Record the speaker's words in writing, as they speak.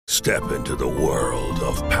Step into the world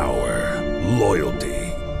of power, loyalty,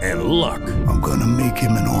 and luck. I'm gonna make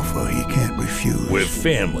him an offer he can't refuse. With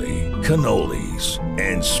family, cannolis,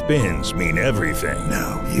 and spins mean everything.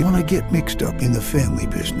 Now, you wanna get mixed up in the family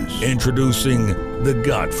business. Introducing The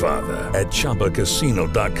Godfather at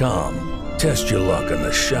ChumbaCasino.com. Test your luck in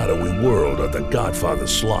the shadowy world of The Godfather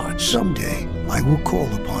slot. Someday, I will call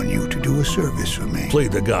upon you to do a service for me. Play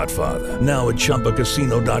The Godfather now at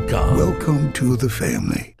ChumbaCasino.com. Welcome to the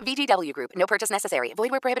family. VGW Group. No purchase necessary. Void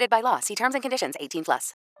where prohibited by law. See terms and conditions.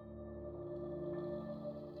 18+.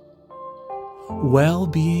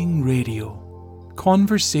 Well-Being Radio.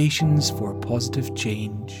 Conversations for positive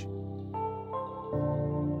change.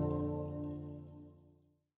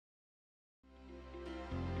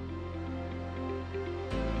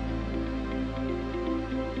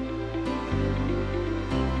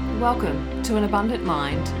 Welcome to An Abundant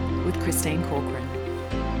Mind with Christine Corcoran.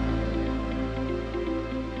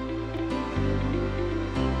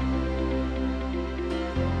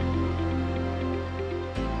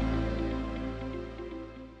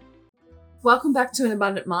 Welcome back to An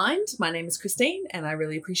Abundant Mind. My name is Christine and I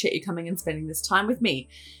really appreciate you coming and spending this time with me.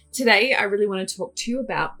 Today, I really want to talk to you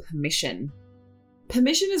about permission.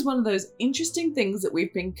 Permission is one of those interesting things that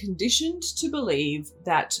we've been conditioned to believe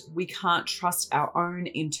that we can't trust our own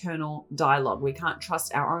internal dialogue. We can't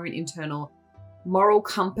trust our own internal moral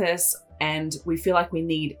compass, and we feel like we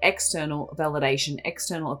need external validation,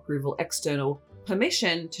 external approval, external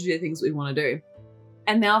permission to do the things we want to do.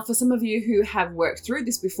 And now for some of you who have worked through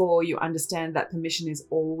this before, you understand that permission is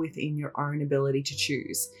all within your own ability to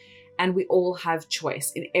choose. And we all have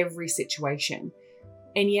choice in every situation.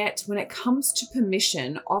 And yet, when it comes to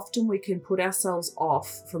permission, often we can put ourselves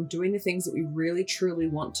off from doing the things that we really truly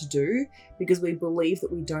want to do because we believe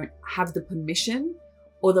that we don't have the permission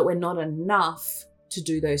or that we're not enough to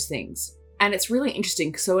do those things. And it's really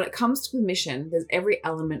interesting. So when it comes to permission, there's every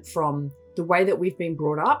element from the way that we've been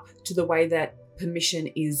brought up to the way that permission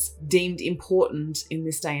is deemed important in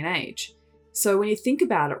this day and age. So when you think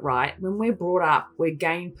about it, right, when we're brought up, we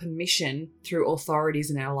gain permission through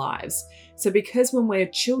authorities in our lives. So because when we're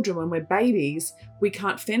children, when we're babies, we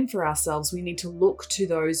can't fend for ourselves, we need to look to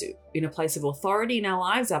those in a place of authority in our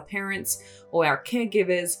lives, our parents or our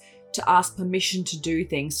caregivers, to ask permission to do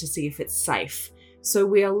things to see if it's safe. So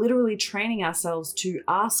we are literally training ourselves to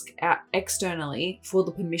ask externally for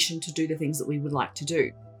the permission to do the things that we would like to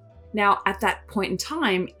do. Now, at that point in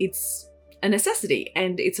time, it's a necessity,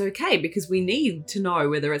 and it's okay because we need to know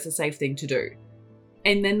whether it's a safe thing to do.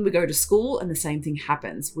 And then we go to school and the same thing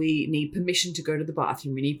happens. We need permission to go to the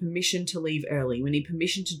bathroom. We need permission to leave early. We need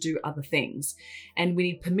permission to do other things. And we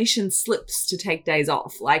need permission slips to take days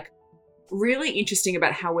off. Like, really interesting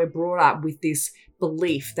about how we're brought up with this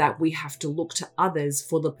belief that we have to look to others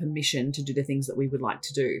for the permission to do the things that we would like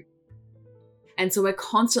to do. And so we're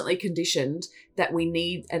constantly conditioned that we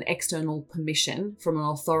need an external permission from an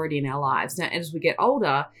authority in our lives. Now, as we get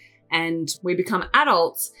older and we become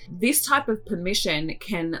adults, this type of permission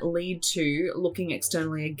can lead to looking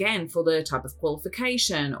externally again for the type of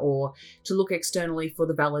qualification, or to look externally for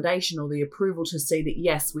the validation or the approval to see that,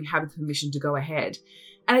 yes, we have the permission to go ahead.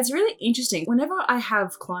 And it's really interesting. Whenever I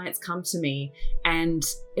have clients come to me, and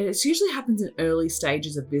it usually happens in early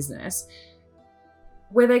stages of business,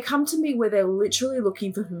 where they come to me where they're literally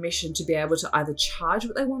looking for permission to be able to either charge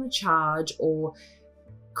what they want to charge, or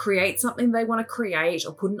create something they want to create,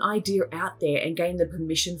 or put an idea out there and gain the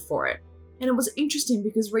permission for it. And it was interesting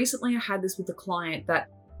because recently I had this with a client that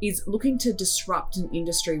is looking to disrupt an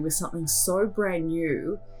industry with something so brand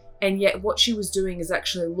new, and yet what she was doing is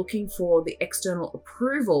actually looking for the external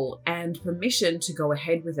approval and permission to go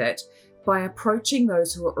ahead with it by approaching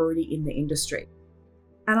those who are already in the industry.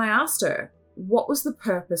 And I asked her, what was the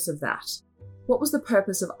purpose of that? What was the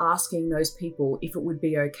purpose of asking those people if it would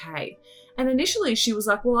be okay? And initially she was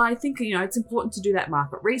like, well, I think, it's important to do that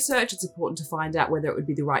market research. It's important to find out whether it would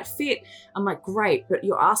be the right fit. I'm like, great, but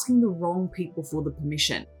you're asking the wrong people for the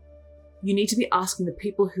permission. You need to be asking the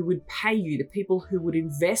people who would pay you, the people who would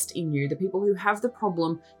invest in you, the people who have the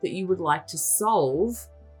problem that you would like to solve,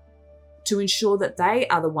 to ensure that they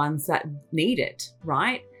are the ones that need it,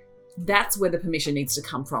 right? That's where the permission needs to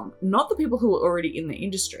come from, not the people who are already in the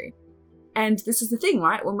industry. And this is the thing,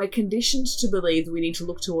 right? When we're conditioned to believe that we need to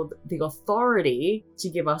look to the authority to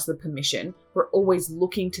give us the permission, we're always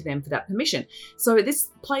looking to them for that permission. So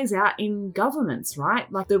this plays out in governments, right?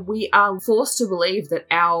 Like that we are forced to believe that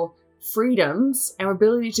our freedoms, our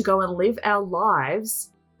ability to go and live our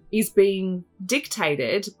lives is being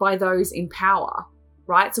dictated by those in power,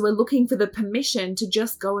 right? So we're looking for the permission to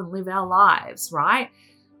just go and live our lives, right?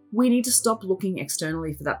 We need to stop looking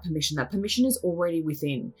externally for that permission. That permission is already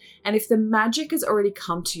within. And if the magic has already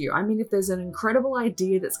come to you, I mean, if there's an incredible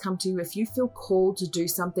idea that's come to you, if you feel called to do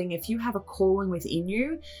something, if you have a calling within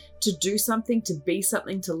you to do something, to be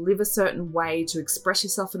something, to live a certain way, to express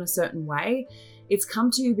yourself in a certain way, it's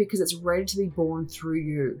come to you because it's ready to be born through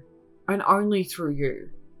you and only through you.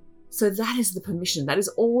 So that is the permission. That is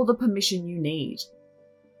all the permission you need.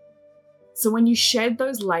 So when you shed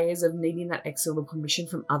those layers of needing that external permission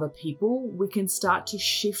from other people, we can start to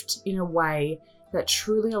shift in a way that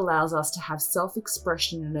truly allows us to have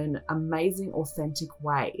self-expression in an amazing, authentic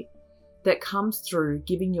way that comes through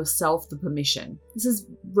giving yourself the permission.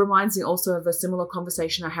 Reminds me also of a similar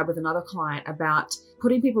conversation I had with another client about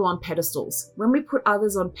putting people on pedestals. When we put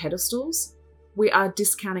others on pedestals, we are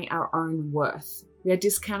discounting our own worth. We are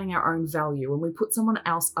discounting our own value. When we put someone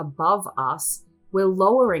else above us, we're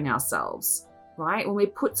lowering ourselves, right? When we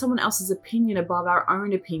put someone else's opinion above our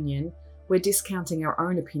own opinion, we're discounting our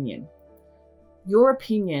own opinion. Your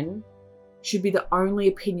opinion should be the only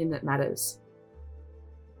opinion that matters,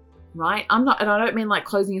 right? And I don't mean like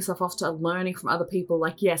closing yourself off to learning from other people.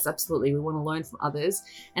 Like, yes, absolutely, we want to learn from others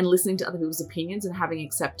and listening to other people's opinions and having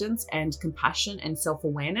acceptance and compassion and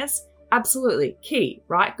self-awareness. Absolutely, key,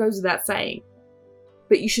 right? Goes without saying.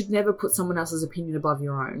 But you should never put someone else's opinion above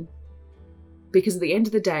your own. Because at the end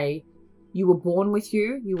of the day, you were born with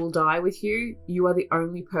you, you will die with you, you are the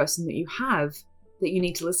only person that you have that you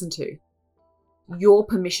need to listen to. Your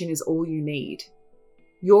permission is all you need.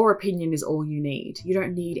 Your opinion is all you need. You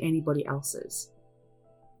don't need anybody else's.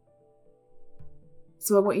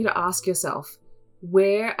 So I want you to ask yourself,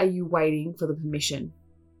 where are you waiting for the permission?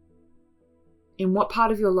 In what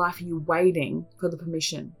part of your life are you waiting for the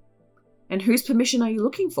permission? And whose permission are you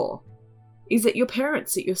looking for? Is it your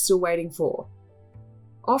parents that you're still waiting for?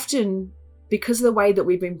 Often, because of the way that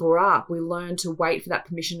we've been brought up, we learn to wait for that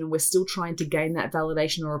permission and we're still trying to gain that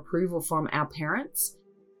validation or approval from our parents.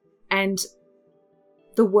 And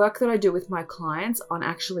the work that I do with my clients on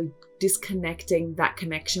actually disconnecting that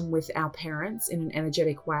connection with our parents in an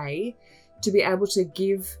energetic way, to be able to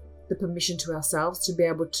give the permission to ourselves, to be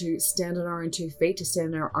able to stand on our own 2 feet, to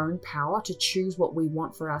stand in our own power, to choose what we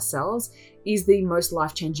want for ourselves, is the most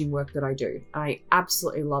life-changing work that I do. I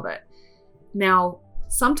absolutely love it. Now,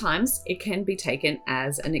 sometimes it can be taken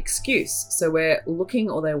as an excuse. So we're looking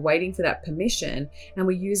or they're waiting for that permission and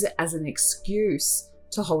we use it as an excuse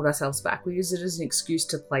to hold ourselves back. We use it as an excuse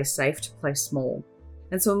to play safe, to play small.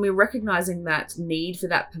 And so when we're recognizing that need for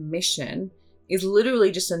that permission is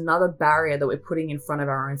literally just another barrier that we're putting in front of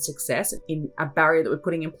our own success, in a barrier that we're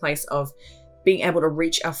putting in place of being able to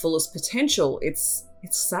reach our fullest potential, it's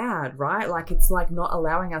sad, right? Like, it's like not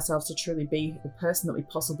allowing ourselves to truly be the person that we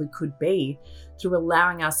possibly could be through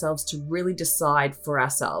allowing ourselves to really decide for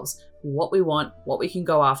ourselves what we want, what we can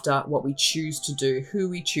go after, what we choose to do, who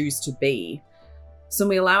we choose to be. So when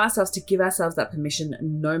we allow ourselves to give ourselves that permission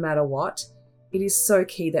no matter what, it is so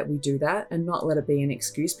key that we do that and not let it be an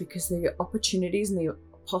excuse, because the opportunities and the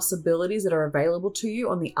possibilities that are available to you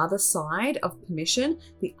on the other side of permission,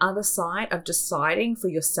 the other side of deciding for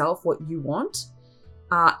yourself what you want,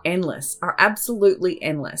 are endless, are absolutely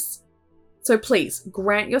endless. So please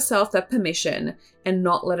grant yourself that permission and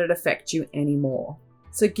not let it affect you anymore.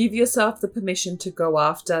 So give yourself the permission to go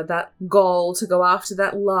after that goal, to go after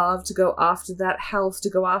that love, to go after that health, to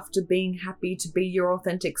go after being happy, to be your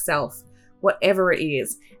authentic self, whatever it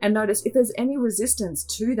is. And notice if there's any resistance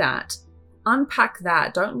to that, unpack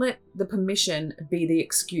that. Don't let the permission be the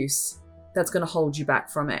excuse that's going to hold you back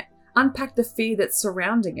from it. Unpack the fear that's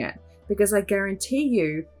surrounding it, because I guarantee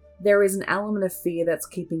you there is an element of fear that's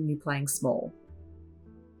keeping you playing small.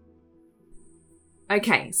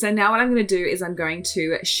 Okay, so now what I'm going to do is I'm going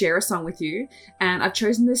to share a song with you, and I've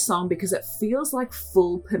chosen this song because it feels like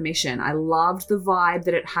full permission. I loved the vibe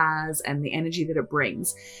that it has and the energy that it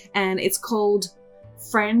brings, and it's called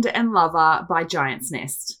Friend and Lover by Giant's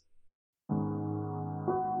Nest.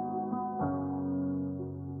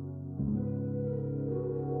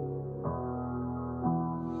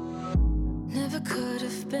 Never could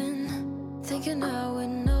have been thinking I would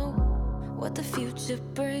know what the future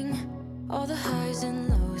bring. All the highs and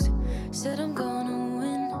lows, said I'm gonna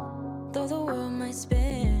win, though the world might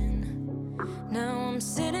spin. Now I'm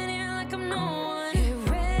sitting here like I'm no one. It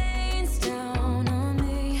rains down on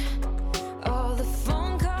me, all the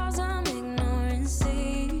phone calls I'm ignoring.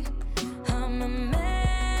 See, I'm a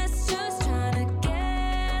mess, just trying to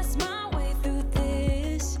guess my way through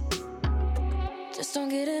this. Just don't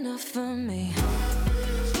get enough of me.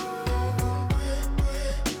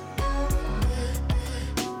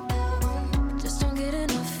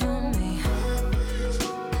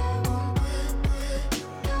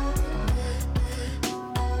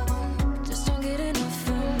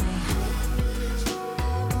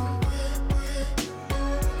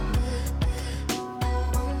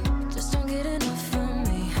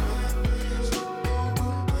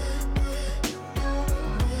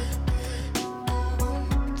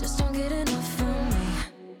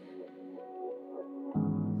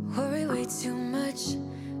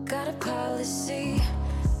 got a policy,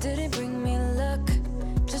 didn't bring me luck,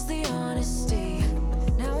 just the honesty.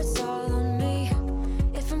 Now it's all on me,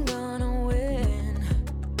 if I'm gonna win.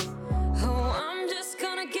 Oh, I'm just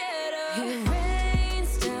gonna get up. It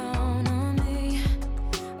rains down on me,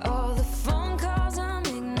 all the phone calls I'm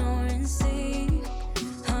ignoring, see.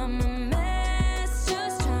 I'm a mess,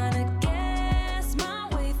 just trying to guess my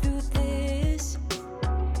way through this.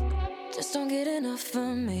 Just don't get enough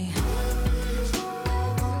of me.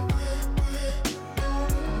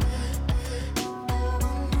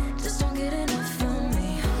 Just don't get enough of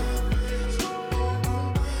me.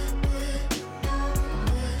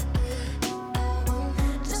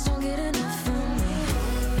 Just don't get enough of me.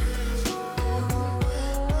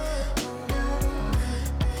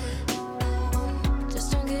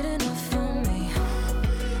 Just don't get enough of me.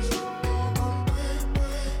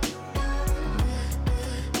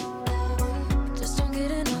 Just don't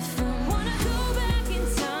get enough of me. Wanna go back in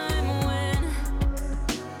time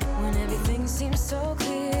when everything seems so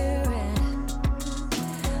clear, and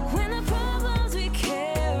when the problems we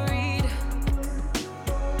carried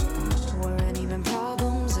weren't even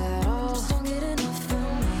problems at all. Just don't get enough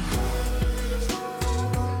of me.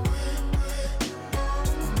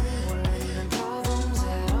 Weren't even problems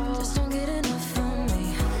at all. Just don't get enough of me.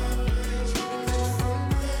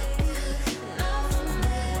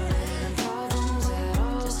 Weren't even problems at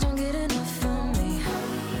all. Just don't get enough of me.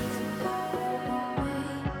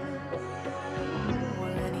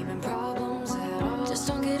 Weren't even problems at all. Just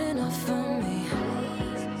don't get enough of me.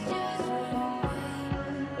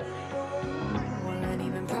 Weren't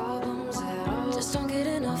even problems at all. Just don't get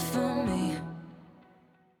enough of me.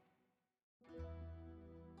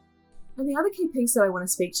 And the other key piece that I want to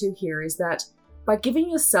speak to here is that by giving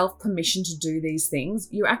yourself permission to do these things,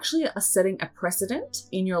 you actually are setting a precedent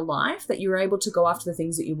in your life that you're able to go after the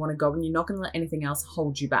things that you want to go, and you're not going to let anything else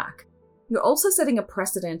hold you back. You're also setting a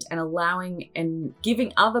precedent and allowing and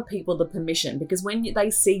giving other people the permission, because when they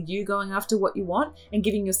see you going after what you want and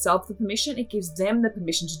giving yourself the permission, it gives them the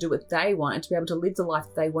permission to do what they want and to be able to live the life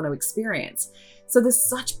that they want to experience. So there's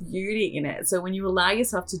such beauty in it. So when you allow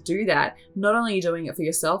yourself to do that, not only are you doing it for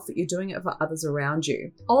yourself, but you're doing it for others around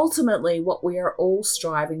you. Ultimately, what we are all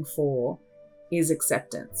striving for is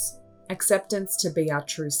acceptance. Acceptance to be our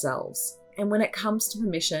true selves. And when it comes to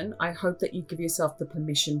permission, I hope that you give yourself the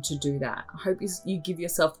permission to do that. I hope you give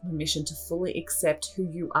yourself the permission to fully accept who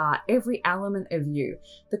you are, every element of you,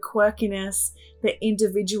 the quirkiness, the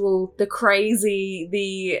individual, the crazy,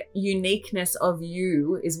 the uniqueness of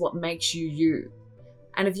you is what makes you you.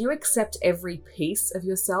 And if you accept every piece of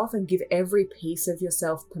yourself and give every piece of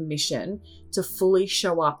yourself permission to fully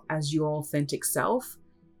show up as your authentic self,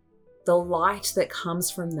 the light that comes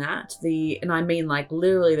from that, and I mean like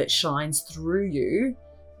literally that shines through you,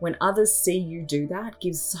 when others see you do that,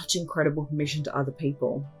 gives such incredible permission to other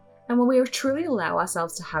people. And when we truly allow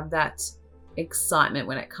ourselves to have that excitement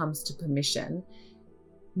when it comes to permission,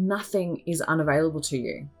 nothing is unavailable to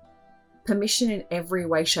you. Permission in every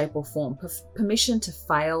way, shape or form. Permission to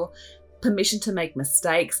fail, permission to make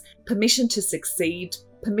mistakes, permission to succeed,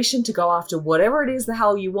 permission to go after whatever it is the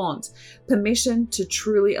hell you want, permission to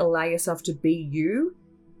truly allow yourself to be you,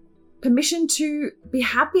 permission to be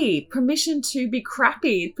happy, permission to be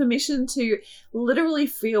crappy, permission to literally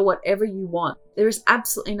feel whatever you want. There is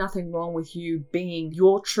absolutely nothing wrong with you being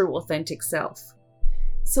your true authentic self.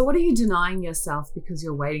 So what are you denying yourself because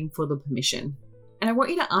you're waiting for the permission? And I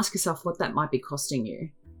want you to ask yourself what that might be costing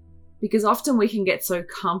you. Because often we can get so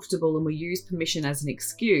comfortable and we use permission as an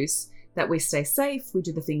excuse that we stay safe, we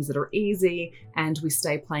do the things that are easy, and we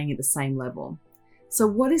stay playing at the same level. So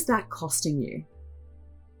what is that costing you?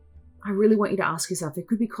 I really want you to ask yourself, it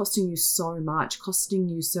could be costing you so much, costing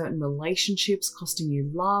you certain relationships, costing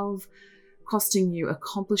you love, costing you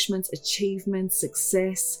accomplishments, achievements,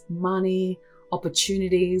 success, money,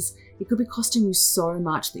 opportunities. It could be costing you so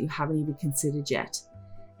much that you haven't even considered yet.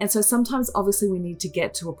 And so sometimes obviously we need to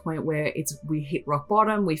get to a point where we hit rock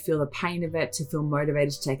bottom, we feel the pain of it to feel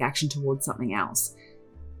motivated to take action towards something else.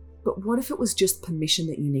 But what if it was just permission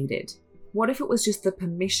that you needed? What if it was just the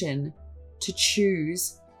permission to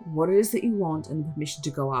choose what it is that you want and the permission to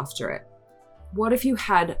go after it? What if you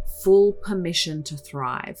had full permission to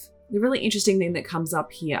thrive? The really interesting thing that comes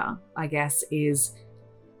up here, I guess, is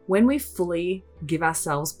when we fully give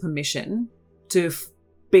ourselves permission to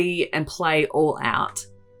be and play all out,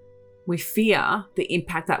 we fear the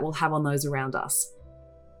impact that will have on those around us.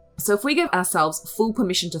 So if we give ourselves full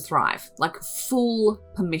permission to thrive, like full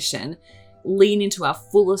permission, lean into our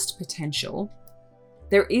fullest potential,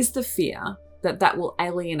 there is the fear that will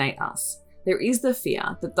alienate us. There is the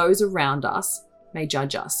fear that those around us may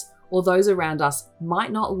judge us, or those around us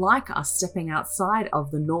might not like us stepping outside of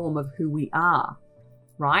the norm of who we are,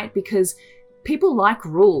 right? Because people like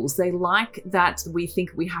rules. They like that we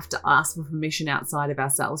think we have to ask for permission outside of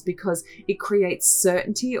ourselves because it creates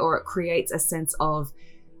certainty, or it creates a sense of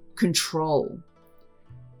control.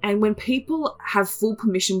 And when people have full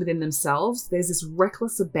permission within themselves, there's this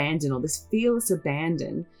reckless abandon, or this fearless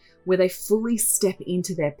abandon, where they fully step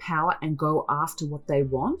into their power and go after what they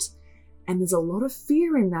want. And there's a lot of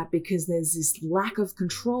fear in that because there's this lack of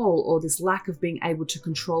control, or this lack of being able to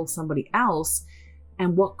control somebody else.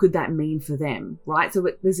 And what could that mean for them, right? So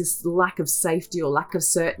there's this lack of safety or lack of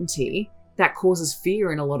certainty that causes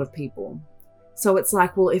fear in a lot of people. So it's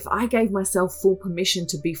like, well, if I gave myself full permission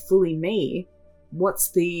to be fully me,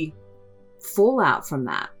 what's the fallout from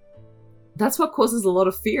that? That's what causes a lot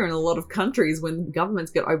of fear in a lot of countries when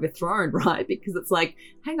governments get overthrown, right? Because it's like,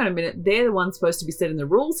 hang on a minute, they're the ones supposed to be setting the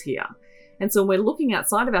rules here. And so when we're looking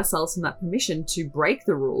outside of ourselves from that permission to break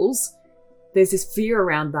the rules, there's this fear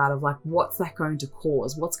around that of like, what's that going to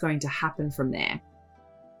cause? What's going to happen from there?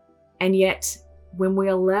 And yet, when we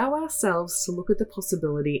allow ourselves to look at the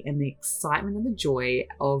possibility and the excitement and the joy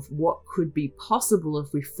of what could be possible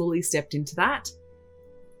if we fully stepped into that,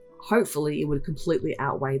 hopefully it would completely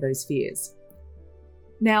outweigh those fears.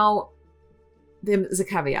 Now, there's a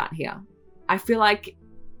caveat here. I feel like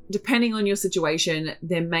depending on your situation,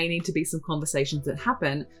 there may need to be some conversations that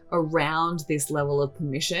happen around this level of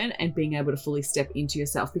permission and being able to fully step into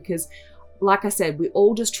yourself. Because, like I said, we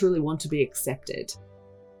all just truly want to be accepted.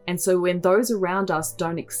 And so when those around us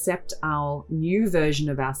don't accept our new version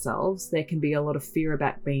of ourselves, there can be a lot of fear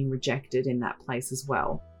about being rejected in that place as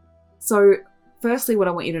well. So firstly, what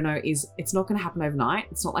I want you to know is it's not going to happen overnight.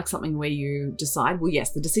 It's not like something where you decide, well,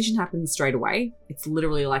 yes, the decision happens straight away. It's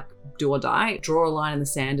literally like do or die. Draw a line in the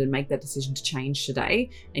sand and make that decision to change today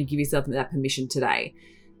and give yourself that permission today.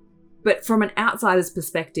 But from an outsider's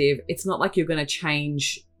perspective, it's not like you're going to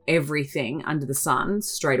change everything under the sun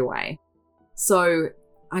straight away. So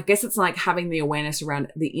I guess it's like having the awareness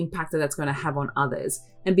around the impact that that's going to have on others,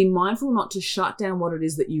 and be mindful not to shut down what it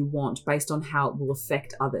is that you want based on how it will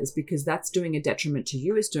affect others, because that's doing a detriment to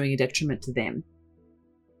you, it's doing a detriment to them.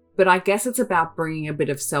 But I guess it's about bringing a bit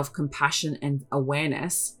of self-compassion and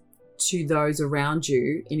awareness to those around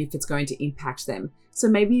you, and if it's going to impact them. So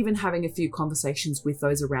maybe even having a few conversations with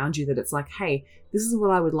those around you that it's like, hey, this is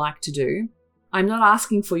what I would like to do. I'm not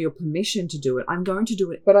asking for your permission to do it. I'm going to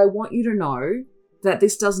do it, but I want you to know that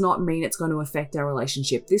this does not mean it's going to affect our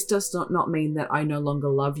relationship. This does not mean that I no longer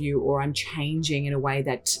love you, or I'm changing in a way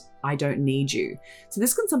that I don't need you. So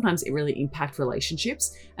this can sometimes really impact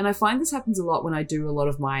relationships. And I find this happens a lot when I do a lot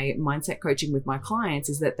of my mindset coaching with my clients,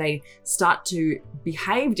 is that they start to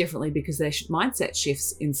behave differently because their mindset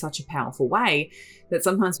shifts in such a powerful way that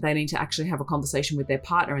sometimes they need to actually have a conversation with their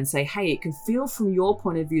partner and say, hey, it can feel from your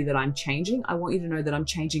point of view that I'm changing. I want you to know that I'm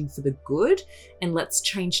changing for the good, and let's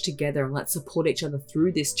change together and let's support each other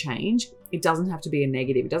through this change. It doesn't have to be a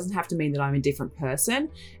negative. It doesn't have to mean that I'm a different person.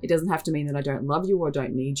 It doesn't have to mean that I don't love you or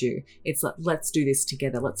don't need you. It's like, let's do this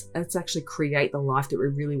together. Let's actually create the life that we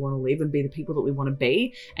really want to live and be the people that we want to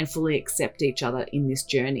be, and fully accept each other in this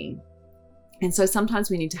journey. And so sometimes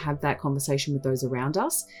we need to have that conversation with those around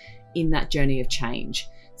us in that journey of change.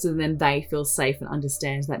 So then they feel safe and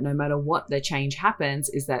understand that no matter what the change happens,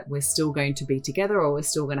 is that we're still going to be together, or we're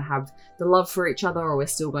still going to have the love for each other, or we're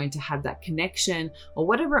still going to have that connection, or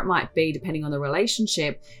whatever it might be, depending on the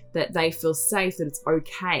relationship, that they feel safe, that it's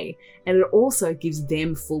okay. And it also gives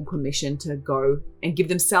them full permission to go and give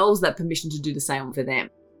themselves that permission to do the same for them,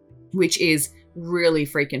 which is really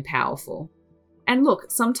freaking powerful. And look,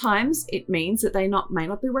 sometimes it means that they may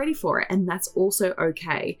not be ready for it, and that's also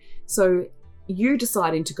okay. So you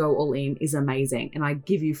deciding to go all in is amazing, and I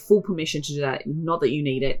give you full permission to do that. Not that you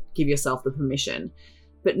need it, give yourself the permission.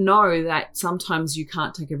 But know that sometimes you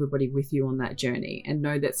can't take everybody with you on that journey, and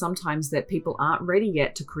know that sometimes that people aren't ready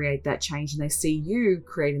yet to create that change, and they see you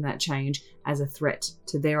creating that change as a threat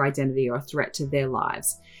to their identity or a threat to their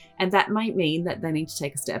lives. And that might mean that they need to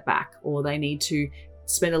take a step back, or they need to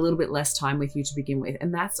spend a little bit less time with you to begin with.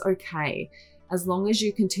 And that's okay, as long as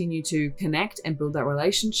you continue to connect and build that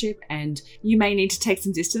relationship. And you may need to take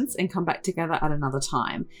some distance and come back together at another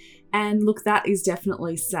time. And look, that is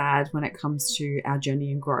definitely sad when it comes to our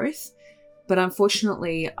journey and growth. But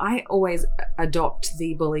unfortunately, I always adopt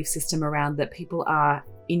the belief system around that people are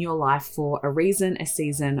in your life for a reason, a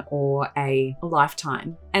season, or a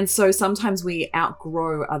lifetime. And so sometimes we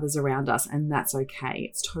outgrow others around us, and that's okay.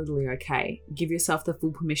 It's totally okay. Give yourself the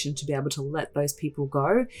full permission to be able to let those people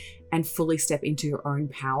go and fully step into your own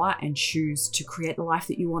power and choose to create the life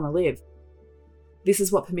that you want to live. This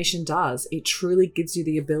is what permission does. It truly gives you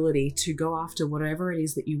the ability to go after whatever it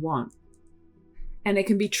is that you want. And it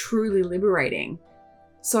can be truly liberating.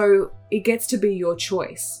 So it gets to be your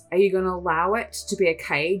choice. Are you going to allow it to be a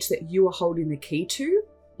cage that you are holding the key to?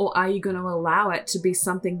 Or are you going to allow it to be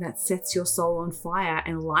something that sets your soul on fire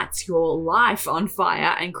and lights your life on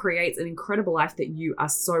fire and creates an incredible life that you are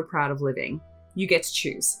so proud of living? You get to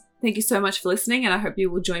choose. Thank you so much for listening, and I hope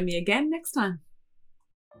you will join me again next time.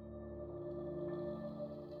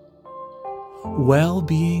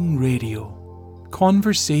 Well-Being Radio.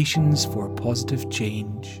 Conversations for positive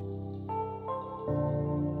change.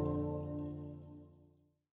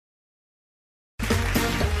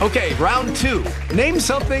 Okay, round 2. Name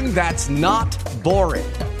something that's not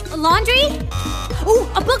boring. A laundry? Ooh,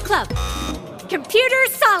 a book club. Computer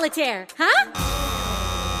solitaire, huh?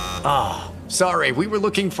 Ah, sorry, we were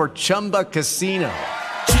looking for Chumba Casino.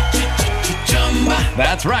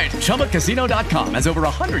 That's right, ChumbaCasino.com has over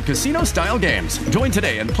 100 casino-style games. Join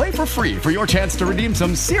today and play for free for your chance to redeem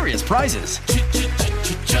some serious prizes.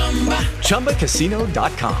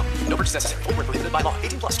 ChumbaCasino.com. No purchase necessary. Void where prohibited by law.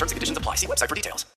 18+ terms and conditions apply. See website for details.